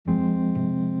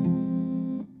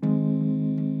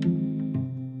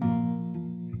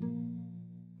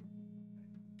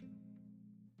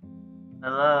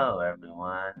Hello,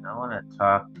 everyone. I want to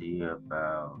talk to you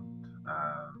about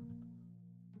um,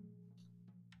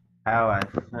 how I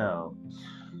felt,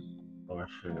 or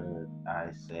should I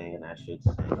say, and I should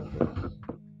say,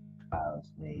 I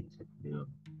was made to feel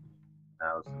when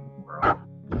I was in the world,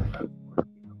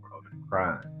 of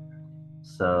crime.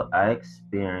 So I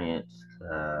experienced,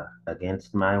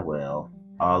 against my will,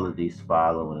 all of these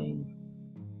following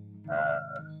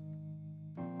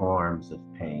uh, forms of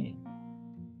pain: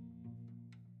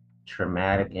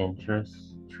 traumatic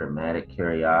interest, traumatic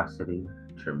curiosity,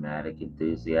 traumatic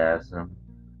enthusiasm,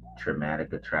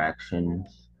 traumatic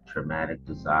attractions, traumatic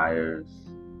desires,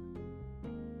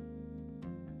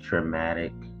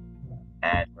 traumatic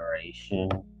admiration,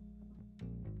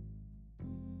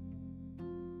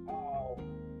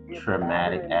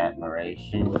 traumatic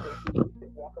admiration,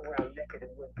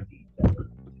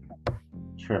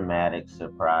 traumatic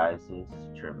surprises,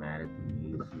 traumatic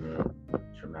amusement,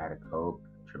 traumatic hope,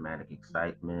 traumatic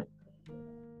excitement,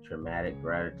 traumatic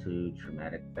gratitude,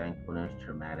 traumatic thankfulness,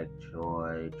 traumatic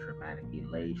joy, traumatic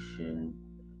elation,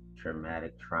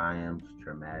 traumatic triumphs,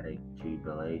 traumatic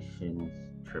jubilations,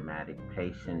 traumatic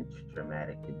patience,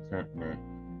 traumatic contentment,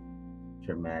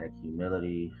 traumatic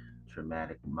humility,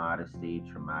 traumatic modesty,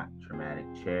 traumatic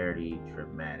charity,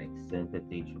 traumatic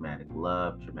sympathy, traumatic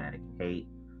love, traumatic hate,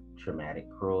 traumatic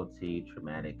cruelty,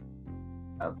 traumatic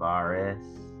avarice,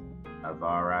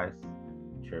 avarice,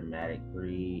 traumatic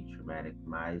greed, traumatic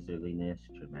miserliness,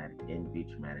 traumatic envy,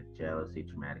 traumatic jealousy,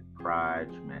 traumatic pride,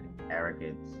 traumatic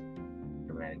arrogance,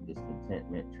 traumatic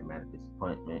discontentment, traumatic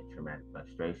disappointment, traumatic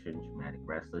frustration, traumatic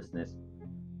restlessness,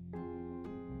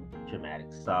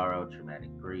 traumatic sorrow,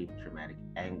 traumatic grief, traumatic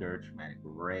anger, traumatic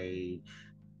rage,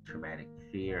 traumatic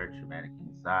fear, traumatic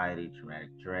anxiety, traumatic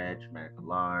dread, traumatic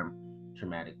alarm,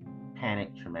 traumatic panic,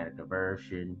 traumatic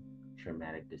aversion,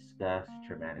 traumatic disgust,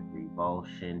 traumatic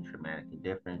revulsion, traumatic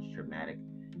indifference, traumatic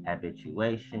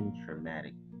habituation,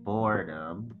 traumatic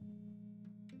boredom.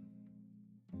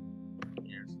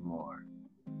 There's more: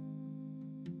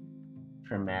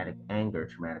 traumatic anger,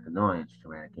 traumatic annoyance,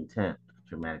 traumatic contempt,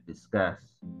 traumatic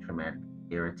disgust, traumatic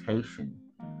irritation,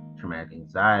 traumatic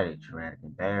anxiety, traumatic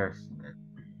embarrassment,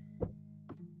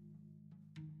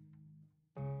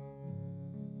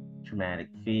 traumatic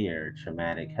fear,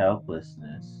 traumatic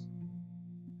helplessness,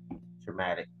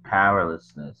 traumatic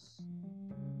powerlessness,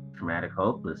 traumatic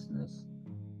hopelessness,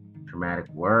 traumatic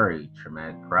worry,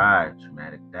 traumatic pride,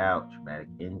 traumatic doubt, traumatic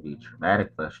envy, traumatic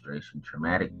frustration,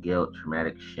 traumatic guilt,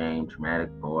 traumatic shame, traumatic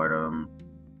boredom,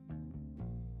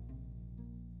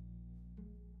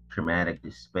 traumatic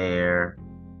despair,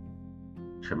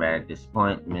 traumatic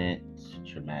disappointment,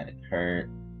 traumatic hurt,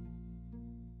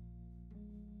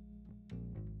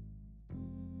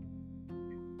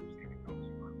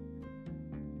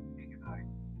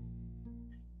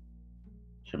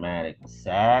 traumatic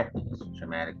sadness,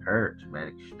 traumatic hurt,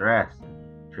 traumatic stress,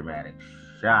 traumatic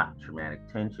shock, traumatic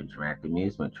tension, traumatic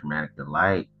amusement, traumatic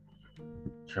delight,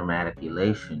 traumatic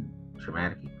elation,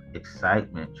 traumatic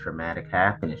excitement, traumatic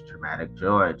happiness, traumatic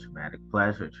joy, traumatic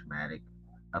pleasure, traumatic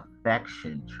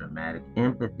affection, traumatic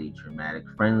empathy, traumatic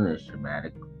friendliness,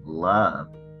 traumatic love,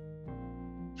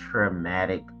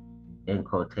 traumatic, in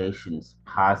quotations,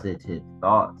 positive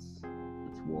thoughts.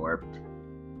 It's warped.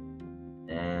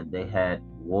 And they had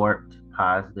warped,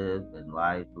 positive, and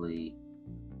lively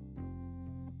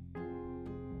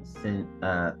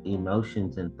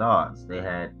emotions and thoughts. They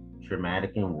had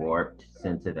traumatic and warped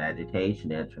sense of agitation.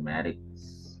 They had traumatic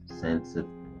sense of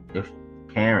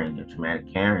caring, or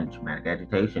traumatic caring, traumatic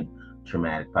agitation,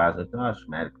 traumatic positive thoughts,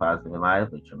 traumatic positive and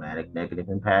lively, traumatic negative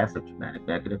and passive, traumatic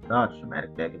negative thoughts,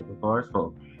 traumatic negative and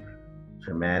forceful,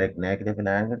 traumatic negative and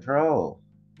out of control,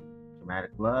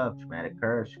 traumatic love, traumatic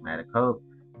courage, traumatic hope,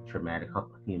 traumatic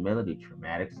humility,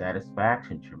 traumatic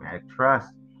satisfaction, traumatic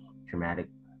trust, traumatic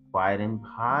quiet and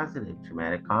positive,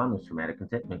 traumatic calmness, traumatic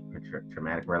contentment,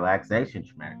 traumatic relaxation,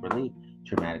 traumatic relief,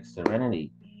 traumatic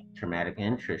serenity, traumatic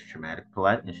interest, traumatic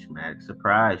politeness, traumatic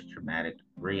surprise, traumatic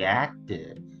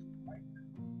reactive,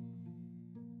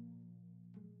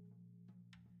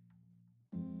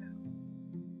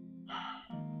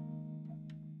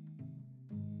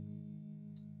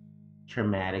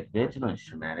 traumatic vigilance,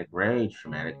 traumatic rage,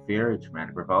 traumatic fury,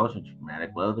 traumatic revulsion, traumatic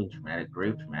loathing, traumatic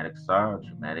grief, traumatic sorrow,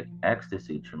 traumatic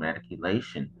ecstasy, traumatic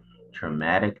elation,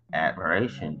 traumatic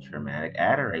admiration, traumatic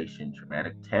adoration,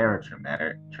 traumatic terror,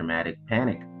 traumatic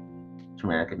panic,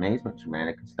 traumatic amazement,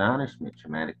 traumatic astonishment,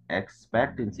 traumatic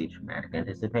expectancy, traumatic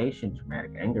anticipation,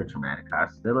 traumatic anger, traumatic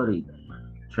hostility,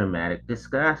 traumatic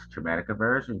disgust, traumatic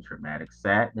aversion, traumatic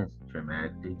sadness,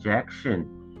 traumatic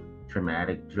dejection,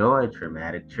 traumatic joy,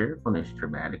 traumatic cheerfulness,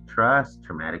 traumatic trust,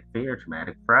 traumatic fear,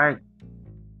 traumatic fright,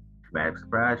 traumatic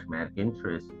surprise, traumatic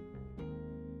interest,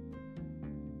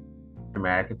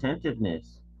 traumatic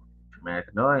attentiveness, traumatic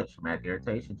annoyance, traumatic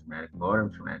irritation, traumatic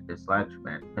boredom, traumatic dislike,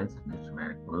 traumatic pensiveness,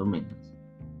 traumatic gloominess,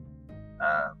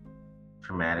 uh,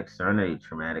 traumatic serenity,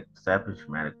 traumatic acceptance,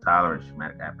 traumatic tolerance,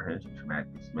 traumatic apprehension, traumatic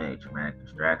dismay, traumatic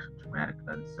distraction, traumatic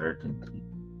uncertainty.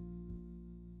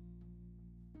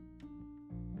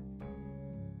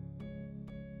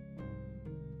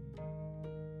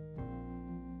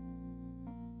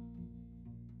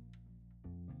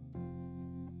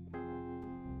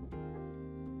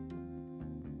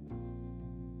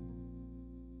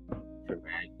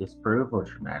 Traumatic disapproval,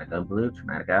 traumatic unbelief,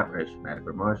 traumatic outrage, traumatic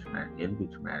remorse, traumatic envy,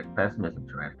 traumatic pessimism,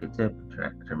 traumatic contempt,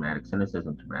 traumatic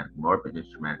cynicism, traumatic morbidness,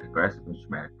 traumatic aggressiveness,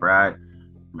 traumatic pride,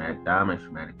 traumatic dominance,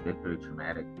 traumatic victory,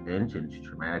 traumatic vengeance,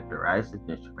 traumatic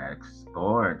derisiveness, traumatic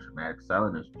scorn, traumatic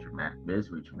sullenness, traumatic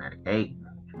misery, traumatic hate,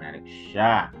 traumatic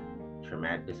shock,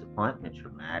 traumatic disappointment,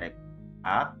 traumatic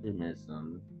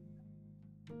optimism,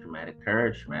 traumatic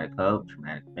courage, traumatic hope,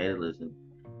 traumatic fatalism,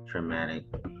 traumatic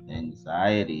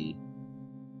anxiety.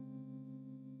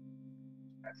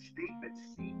 That statement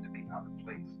seemed to be out of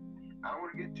place. I don't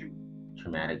want to get too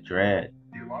traumatic dread,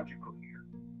 theological here.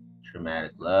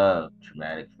 Traumatic love,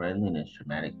 traumatic friendliness,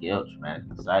 traumatic guilt, traumatic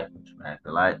excitement, traumatic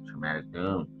delight, traumatic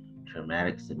doom,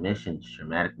 traumatic submission,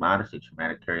 traumatic modesty,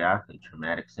 traumatic curiosity,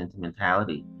 traumatic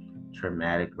sentimentality,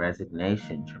 traumatic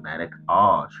resignation, traumatic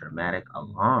awe, traumatic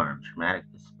alarm, traumatic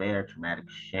despair, traumatic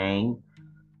shame,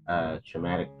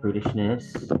 traumatic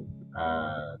prudishness,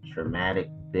 traumatic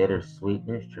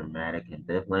bittersweetness, traumatic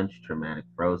ambivalence, traumatic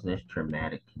frozenness,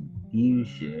 traumatic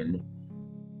confusion.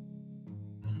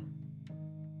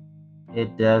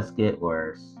 It does get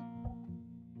worse.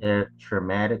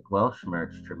 Traumatic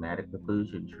Weltschmerz, traumatic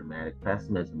delusion, traumatic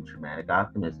pessimism, traumatic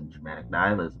optimism, traumatic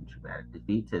nihilism, traumatic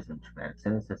defeatism, traumatic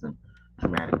cynicism,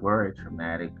 traumatic worry,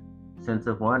 traumatic sense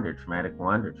of wonder, traumatic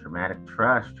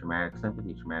trust, traumatic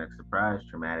sympathy, traumatic surprise,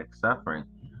 traumatic suffering,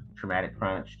 traumatic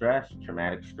chronic stress,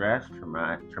 traumatic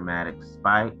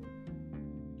spite,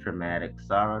 traumatic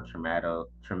sorrow,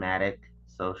 traumatic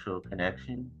social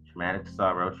connection, traumatic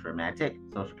sorrow, traumatic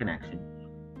social connection,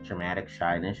 traumatic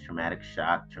shyness, traumatic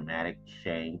shock, traumatic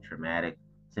shame, traumatic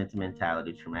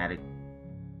sentimentality, traumatic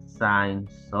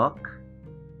Sehnsucht,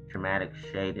 traumatic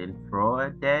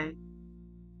Schadenfreude,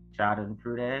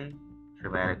 Schadenfreude,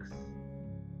 traumatic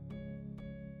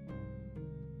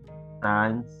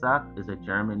Sehnsucht is a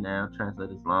German noun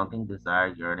translated as longing,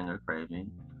 desire, yearning, or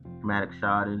craving. Traumatic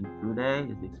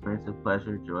Schadenfreude is the experience of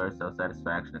pleasure, joy,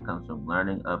 self-satisfaction that comes from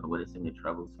learning of and witnessing the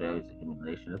troubles, failures, and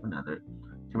humiliation of another.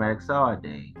 Traumatic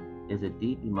Sauerday is a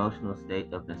deep emotional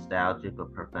state of nostalgic or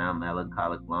profound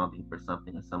melancholic longing for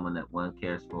something or someone that one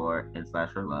cares for and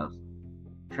slash or loves.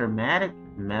 Traumatic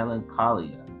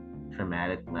melancholia,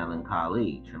 traumatic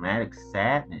melancholy, traumatic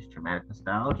sadness, traumatic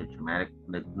nostalgia, traumatic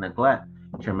neglect,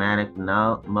 traumatic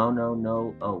no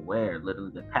aware,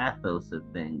 literally the pathos of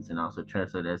things, and also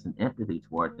translated as an empathy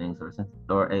toward things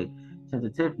or a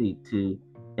sensitivity to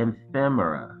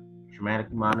ephemera.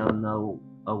 Traumatic mono no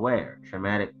aware,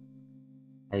 traumatic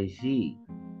agi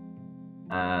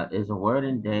is a word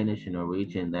in Danish and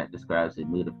Norwegian that describes a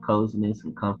mood of coziness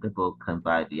and comfortable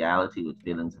conviviality with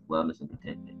feelings of wellness and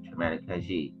contentment. Traumatic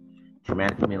agi,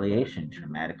 traumatic humiliation,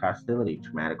 traumatic hostility,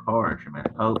 traumatic horror,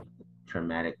 traumatic hope,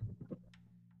 traumatic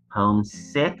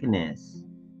homesickness.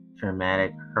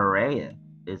 Traumatic hooray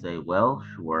is a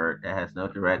Welsh word that has no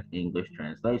direct English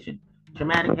translation.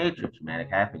 Traumatic hatred, traumatic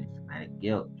happiness, traumatic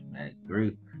guilt, traumatic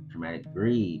grief, traumatic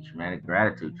greed, traumatic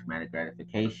gratitude, traumatic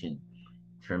gratification,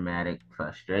 traumatic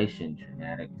frustration,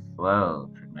 traumatic flow,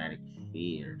 traumatic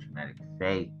fear, traumatic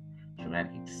faith,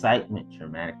 traumatic excitement,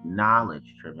 traumatic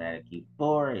knowledge, traumatic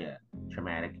euphoria,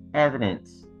 traumatic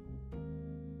evidence,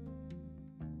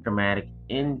 traumatic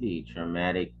envy,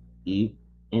 traumatic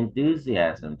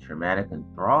enthusiasm, traumatic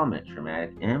enthrallment,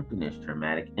 traumatic emptiness,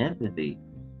 traumatic empathy,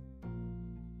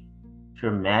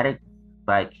 traumatic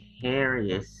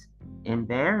vicarious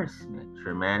embarrassment,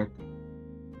 traumatic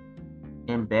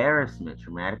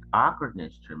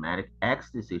awkwardness, traumatic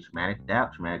ecstasy, traumatic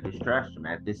doubt, traumatic distress,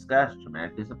 traumatic disgust,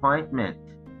 traumatic disappointment,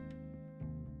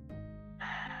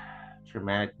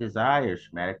 traumatic desires,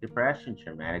 traumatic depression,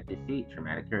 traumatic defeat,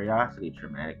 traumatic curiosity,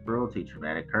 traumatic cruelty,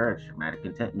 traumatic courage, traumatic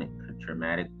contentment,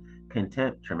 traumatic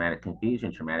contempt, traumatic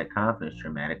confusion, traumatic confidence,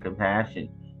 traumatic compassion,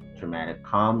 traumatic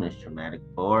calmness, traumatic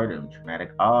boredom,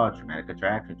 traumatic awe, traumatic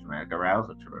attraction, traumatic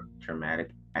arousal,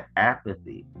 traumatic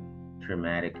apathy,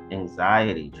 traumatic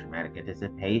anxiety, traumatic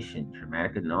anticipation,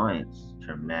 traumatic annoyance,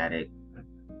 traumatic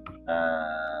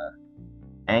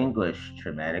anguish,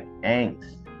 traumatic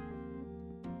angst,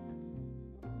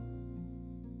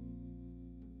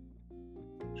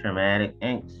 traumatic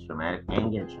angst, traumatic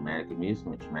anger, traumatic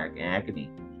amusement, traumatic agony,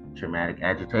 traumatic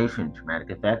agitation, traumatic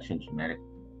affection, traumatic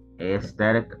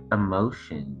aesthetic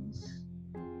emotions,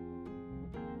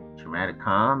 traumatic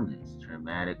calmness,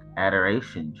 traumatic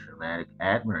adoration, traumatic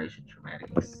admiration, traumatic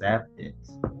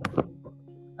acceptance.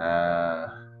 Uh,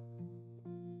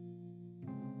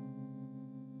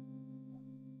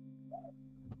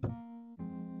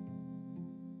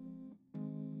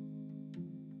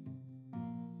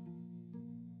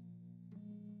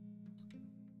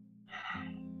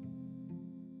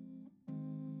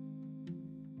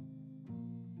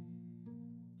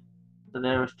 so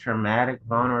there was traumatic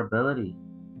vulnerability,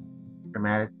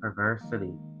 traumatic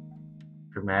perversity,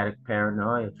 traumatic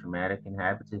paranoia, traumatic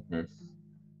inhabitiveness,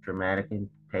 traumatic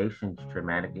impatience,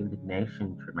 traumatic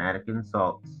indignation, traumatic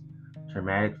insults,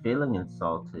 traumatic feeling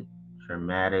insulted,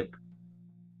 traumatic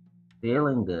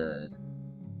feeling good,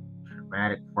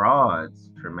 traumatic frauds,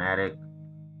 traumatic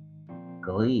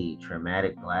glee,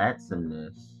 traumatic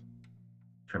gladsomeness,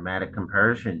 traumatic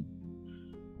compersion,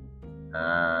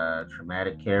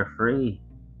 traumatic carefree,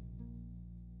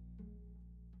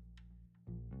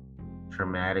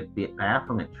 traumatic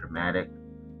bafflement, traumatic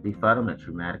befuddlement,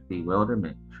 traumatic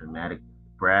bewilderment, traumatic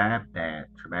brabant,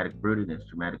 traumatic broodiness,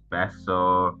 traumatic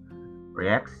basorexia,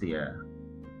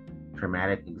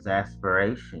 traumatic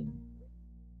exasperation,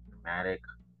 traumatic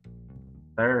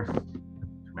thirst,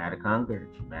 traumatic hunger,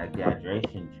 traumatic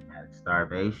dehydration, traumatic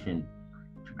starvation,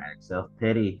 traumatic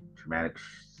self-pity, traumatic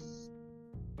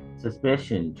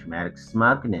suspicion, traumatic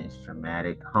smugness,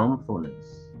 traumatic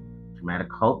homefulness,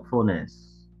 traumatic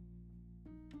hopefulness,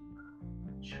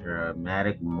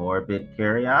 traumatic morbid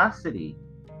curiosity,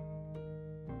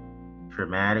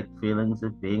 traumatic feelings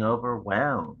of being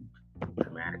overwhelmed,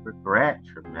 traumatic regret,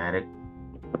 traumatic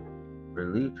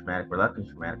relief, traumatic reluctance,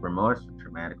 traumatic remorse,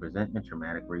 traumatic resentment,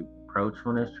 traumatic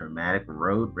reproachfulness, traumatic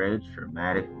road rage,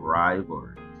 traumatic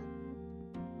rivalry.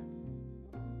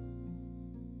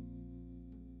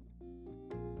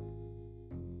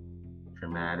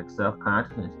 Traumatic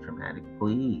self-consciousness, traumatic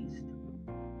pleased,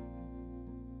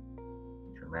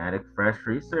 traumatic fresh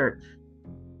research,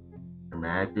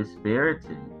 traumatic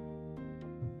dispirited,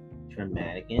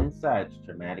 traumatic insights,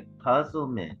 traumatic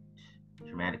puzzlement,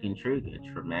 traumatic intrigue,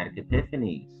 traumatic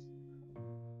epiphanies.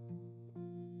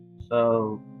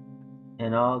 So,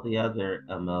 and all the other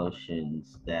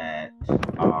emotions that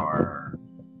are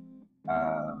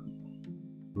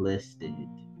listed,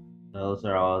 those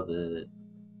are all the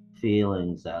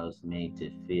feelings I was made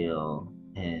to feel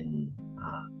in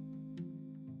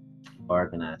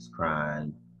organized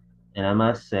crime. And I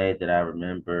must say that I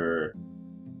remember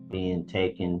being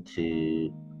taken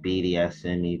to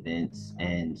BDSM events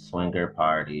and swinger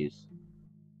parties,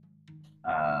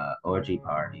 orgy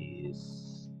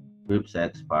parties, group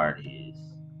sex parties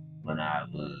when I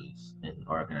was in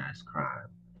organized crime.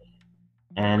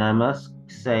 And I must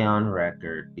say on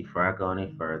record, before I go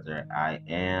any further, I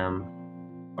am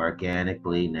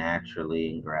organically, naturally,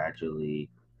 and gradually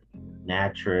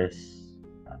naturist,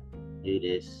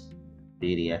 nudist,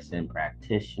 BDSM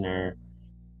practitioner.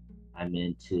 I'm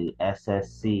into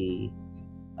SSC,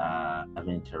 I'm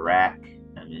into RAC,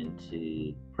 I'm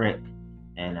into PRIC,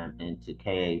 and I'm into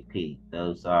KAP.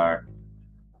 Those are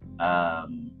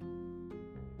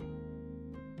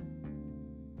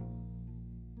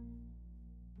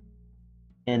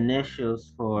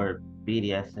initials for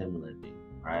BDSM living,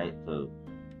 right? So,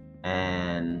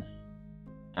 and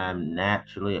I'm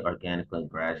naturally, organically, and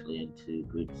gradually into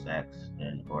group sex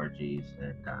and orgies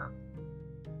and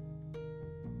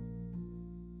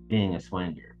being a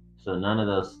swinger. So none of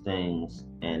those things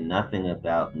and nothing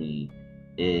about me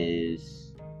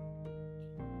is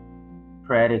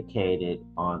predicated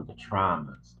on the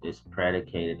traumas. It's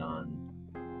predicated on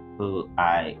who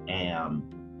I am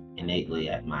innately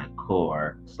at my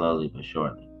core, slowly but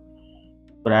surely.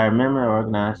 But I remember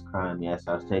organized crime. Yes,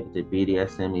 I was taken to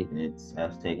BDSM events. I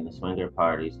was taken to swinger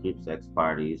parties, group sex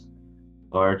parties,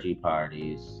 orgy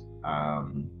parties,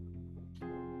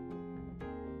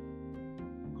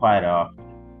 quite often.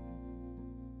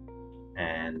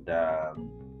 And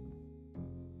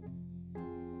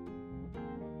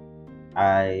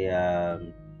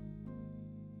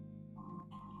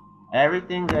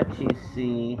everything that you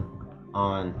see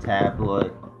on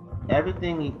tabloid,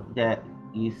 everything that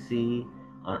you see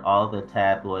on all the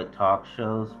tabloid talk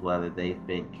shows, whether they've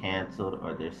been canceled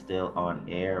or they're still on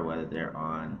air, whether they're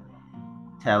on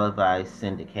televised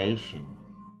syndication,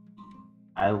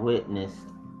 I witnessed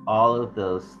all of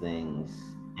those things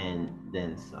and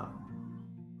then some.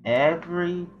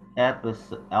 Every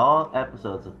episode, all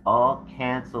episodes of all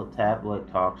canceled tabloid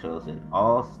talk shows and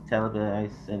all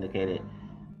televised syndicated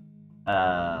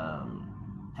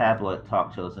tabloid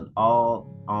talk shows and all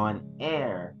on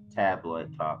air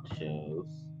tabloid talk shows.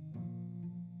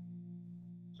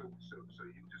 So you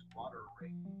just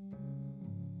moderate.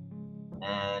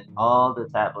 And all the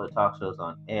tabloid talk shows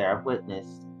on air, I've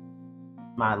witnessed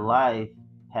my life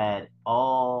had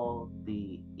all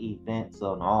the events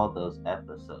on all those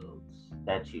episodes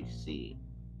that you see.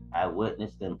 I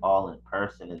witnessed them all in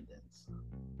person and then some.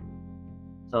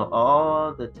 So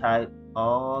all the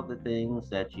things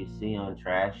that you see on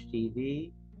trash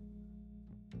TV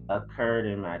occurred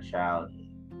in my childhood.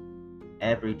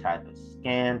 Every type of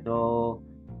scandal,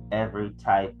 every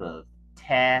type of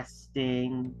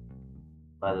testing,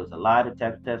 whether it was a lie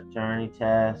detector test, journey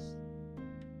test,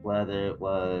 whether it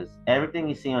was everything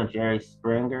you see on Jerry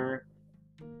Springer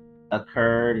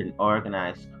occurred in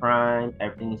organized crime.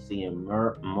 Everything you see in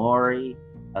Maury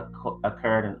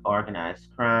occurred in organized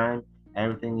crime.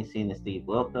 Everything you see in the Steve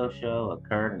Wilkos show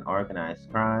occurred in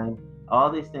organized crime. All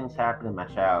these things happened in my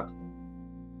childhood.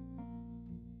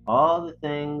 All the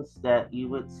things that you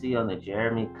would see on the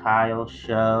Jeremy Kyle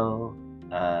show,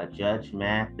 Judge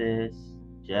Mathis,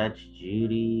 Judge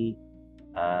Judy,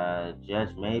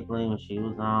 Judge Maybelline when she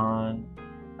was on,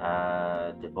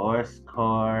 Divorce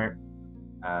Court,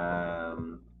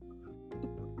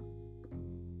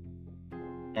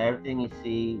 everything you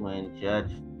see when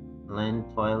Judge Lynn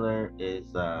Toiler is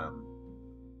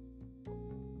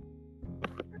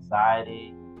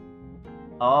presiding.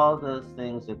 All those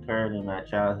things occurred in my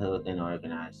childhood in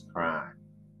organized crime.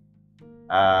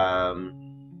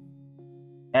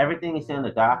 Everything you see on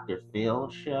the Dr. Phil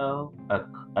show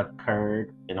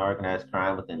occurred in organized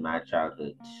crime within my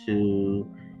childhood too.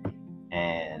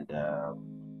 And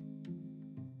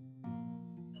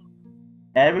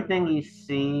everything you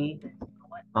see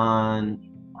on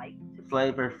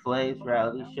Flavor Flav's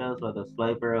reality shows, whether it's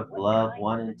Flavor of Love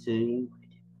 1 and 2,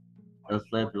 those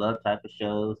Flavor of Love type of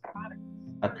shows,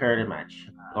 occurred in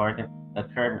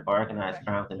organized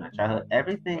crime in my childhood.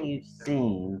 Everything you've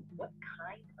seen. What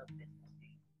kind of business do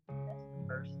you do? That's the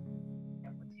first,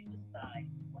 and once you decide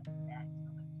what that's going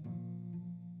to be.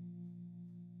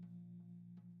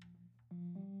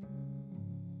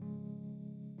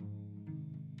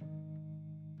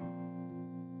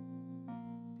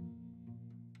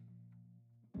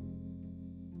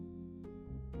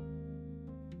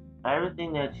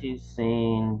 Everything that you've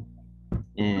seen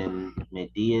in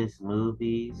Medea's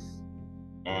movies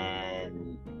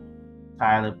and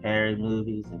Tyler Perry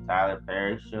movies and Tyler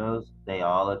Perry shows, they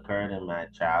all occurred in my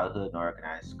childhood in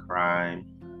organized crime.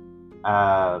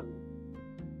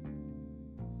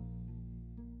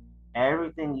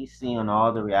 Everything you see on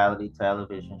all the reality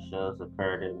television shows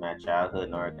occurred in my childhood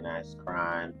in organized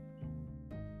crime.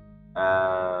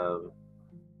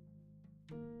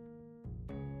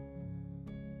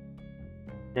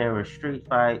 There were street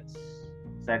fights,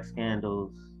 sex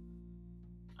scandals.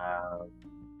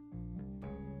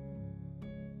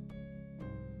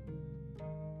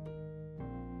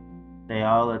 They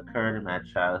all occurred in my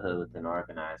childhood within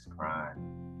organized crime.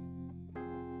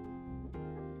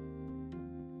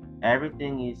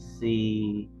 Everything you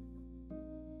see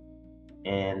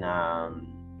in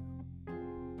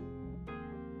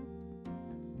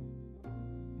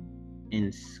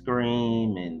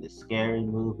Scream and the scary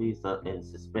movies, in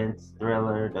suspense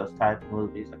thriller, those type of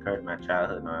movies occurred in my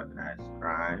childhood in organized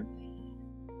crime.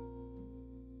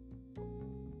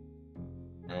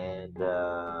 And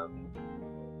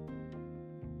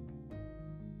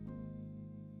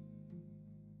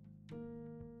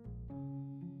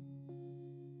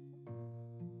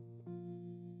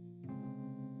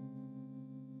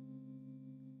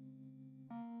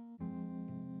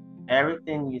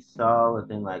everything you saw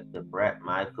within like the Bret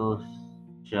Michaels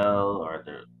show or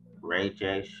the Ray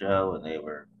J show when they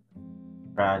were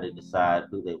trying to decide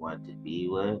who they wanted to be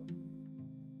with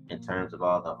in terms of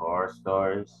all the horror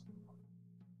stories.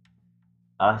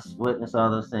 I witnessed all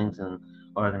those things in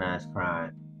organized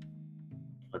crime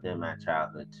within my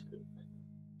childhood too.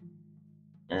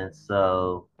 And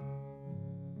so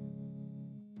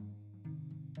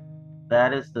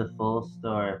that is the full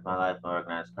story of my life in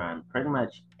organized crime. Pretty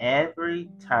much every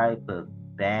type of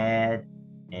bad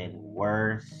and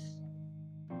worse,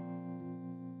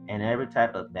 and every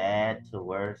type of bad to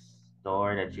worse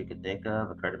story that you could think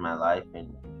of occurred in my life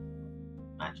in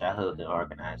my childhood in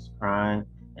organized crime.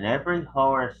 And every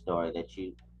horror story that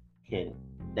you can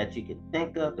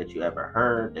think of, that you ever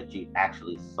heard, that you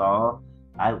actually saw,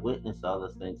 I witnessed all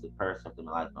those things in person in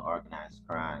my life in organized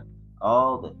crime.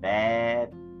 All the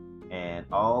bad and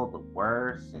all the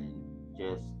worse and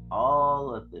just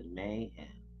all of the mayhem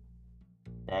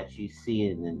that you see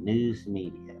in the news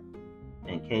media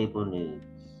and cable news.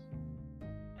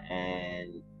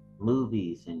 and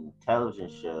movies and television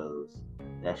shows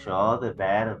that show all the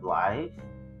bad of life,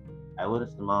 I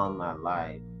witnessed them all in my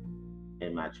life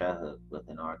in my childhood with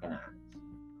an organized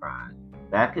crime.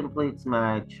 That completes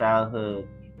my childhood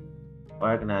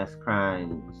organized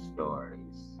crime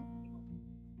stories.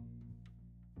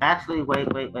 Actually, wait.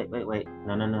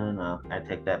 No. I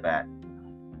take that back.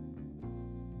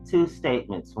 Two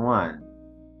statements. One,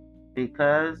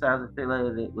 because I was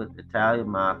affiliated with the Italian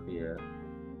Mafia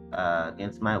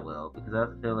against my will, because I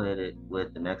was affiliated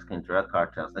with the Mexican drug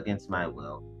cartels against my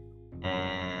will,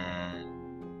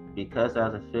 and because I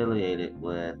was affiliated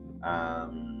with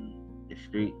the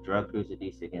street drug crews of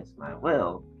DC against my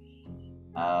will,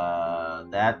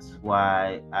 that's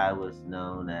why I was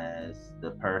known as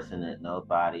the person that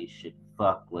nobody should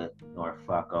fuck with nor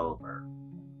fuck over.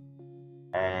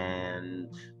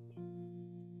 And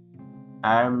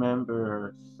I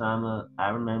remember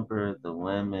the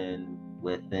women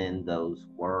within those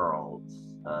worlds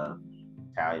of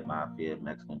Italian mafia,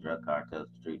 Mexican drug cartels,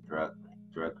 street drug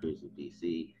crews of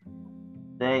DC.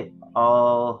 They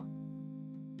all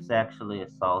sexually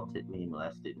assaulted me,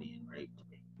 molested me, and raped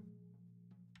me.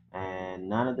 And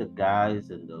none of the guys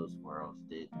in those worlds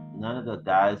did. None of the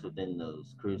guys within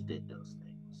those crews did those things.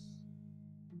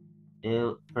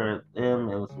 For them,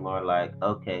 it was more like,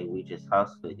 okay, we just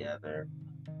hustle together.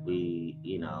 We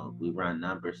run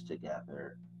numbers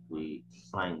together. We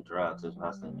slang drugs as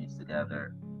hustling means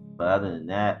together. But other than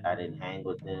that, I didn't hang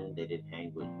with them. They didn't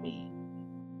hang with me.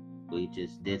 We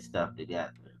just did stuff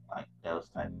together, like those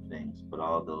type of things. But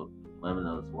all the women in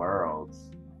those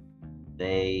worlds,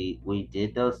 we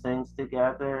did those things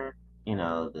together.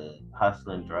 The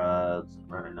hustling drugs,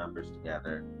 running numbers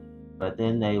together. But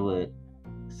then they would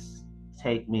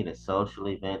take me to social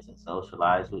events and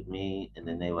socialize with me, and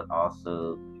then they would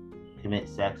also commit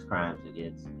sex crimes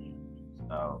against me.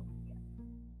 So,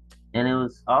 and it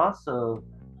was also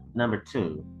number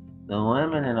two, the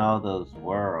women in all those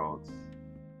worlds.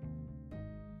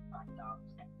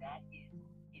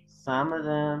 Some of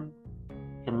them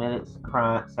committed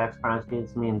sex crimes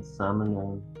against me, and some of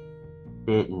them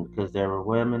didn't, because there were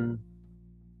women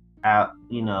out,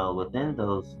 within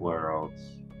those worlds.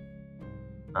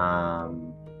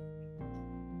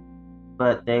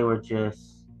 But they were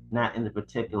just not in the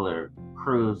particular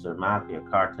crews or mafia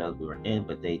cartels we were in,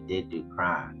 but they did do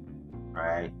crime,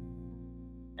 right?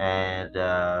 And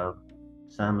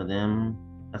some of them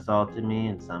assaulted me,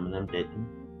 and some of them didn't.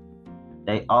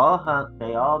 They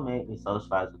all made me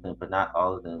socialize with them, but not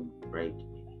all of them raped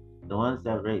me. The ones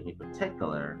that raped me, in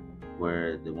particular,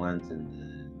 were the ones in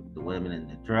the women in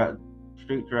the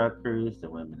street drug crews, the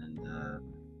women in the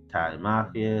Italian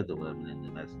mafia, the women in the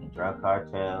Mexican drug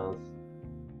cartels.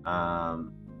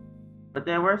 But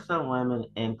there were some women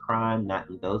in crime, not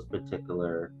in those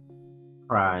particular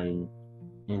crime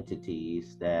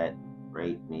entities, that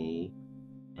raped me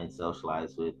and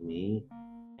socialized with me,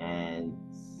 and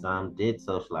some did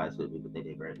socialize with me, but they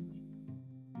didn't rape me.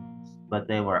 But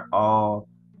they were all,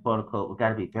 quote unquote, we got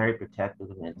to be very protective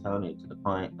of Antonio, to the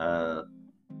point of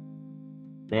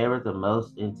they were the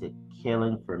most into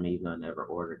killing for me, even though I never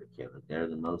ordered a killing. They're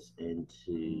the most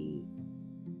into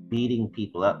beating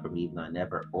people up for me, even though I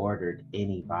never ordered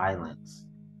any violence.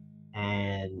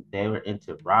 And they were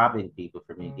into robbing people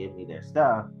for me, giving me their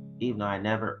stuff, even though I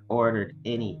never ordered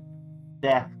any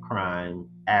theft crime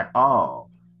at all.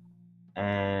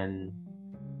 And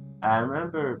I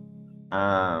remember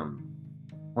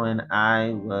when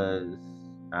I was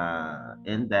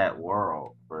in that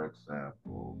world, for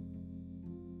example,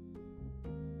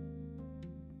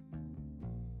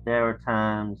 there were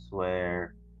times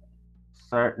where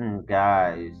certain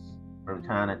guys from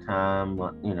time to time,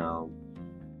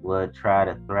 would try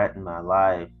to threaten my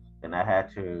life, and I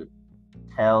had to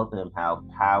tell them how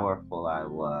powerful I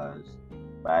was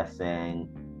by saying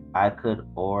I could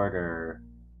order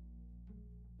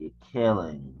the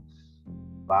killings,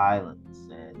 violence,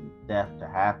 and death to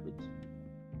happen to me.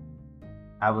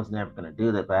 I was never going to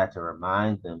do that, but I had to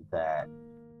remind them that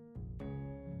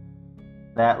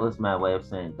that was my way of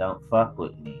saying, don't fuck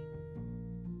with me.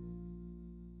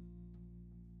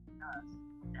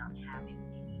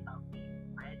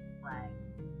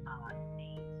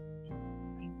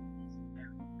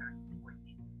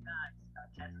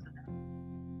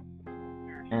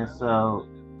 And so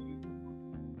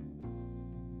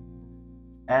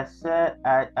I said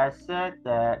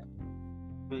that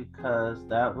because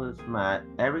that was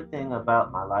everything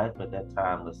about my life at that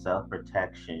time was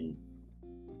self-protection,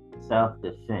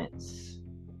 self-defense.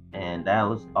 And that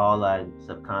was all I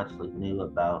subconsciously knew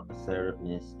about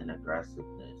assertiveness and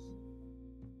aggressiveness.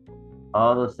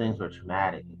 All those things were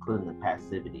traumatic, including the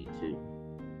passivity too.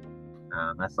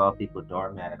 I saw people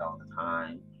doormatted all the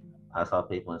time. I saw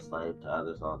people enslaved to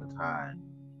others all the time.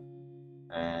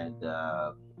 And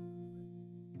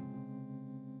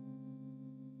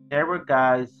there were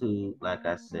guys who, like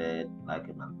I said, like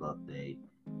in my book, they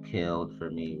killed for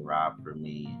me, robbed for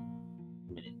me,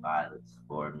 committed violence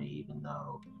for me, even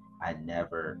though I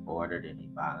never ordered any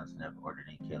violence, never ordered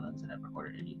any killings, I never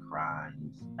ordered any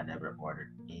crimes, I never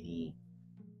ordered any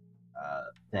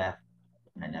theft,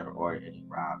 I never ordered any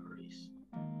robberies.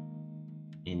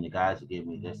 And the guys who give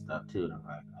me this stuff too, and I'm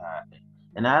like,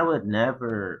 and I would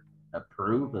never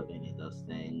approve of any of those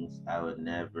things. I would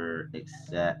never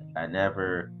accept. I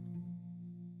never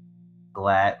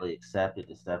gladly accepted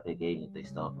the stuff they gave me if they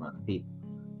stole from other people.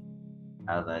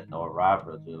 I was like, or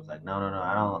Robert was like, no, no, no,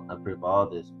 I don't approve all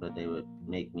this, but they would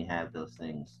make me have those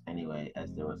things anyway,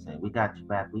 as they were saying, we got you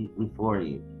back, we for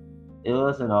you. It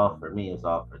wasn't all for me, it was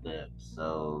all for them.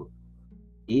 So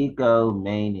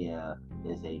egomania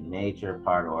is a major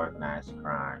part of organized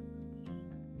crime.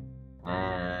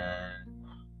 And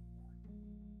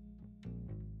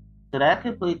so that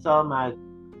completes all my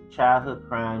childhood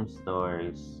crime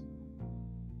stories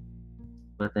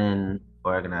within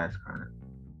organized crime.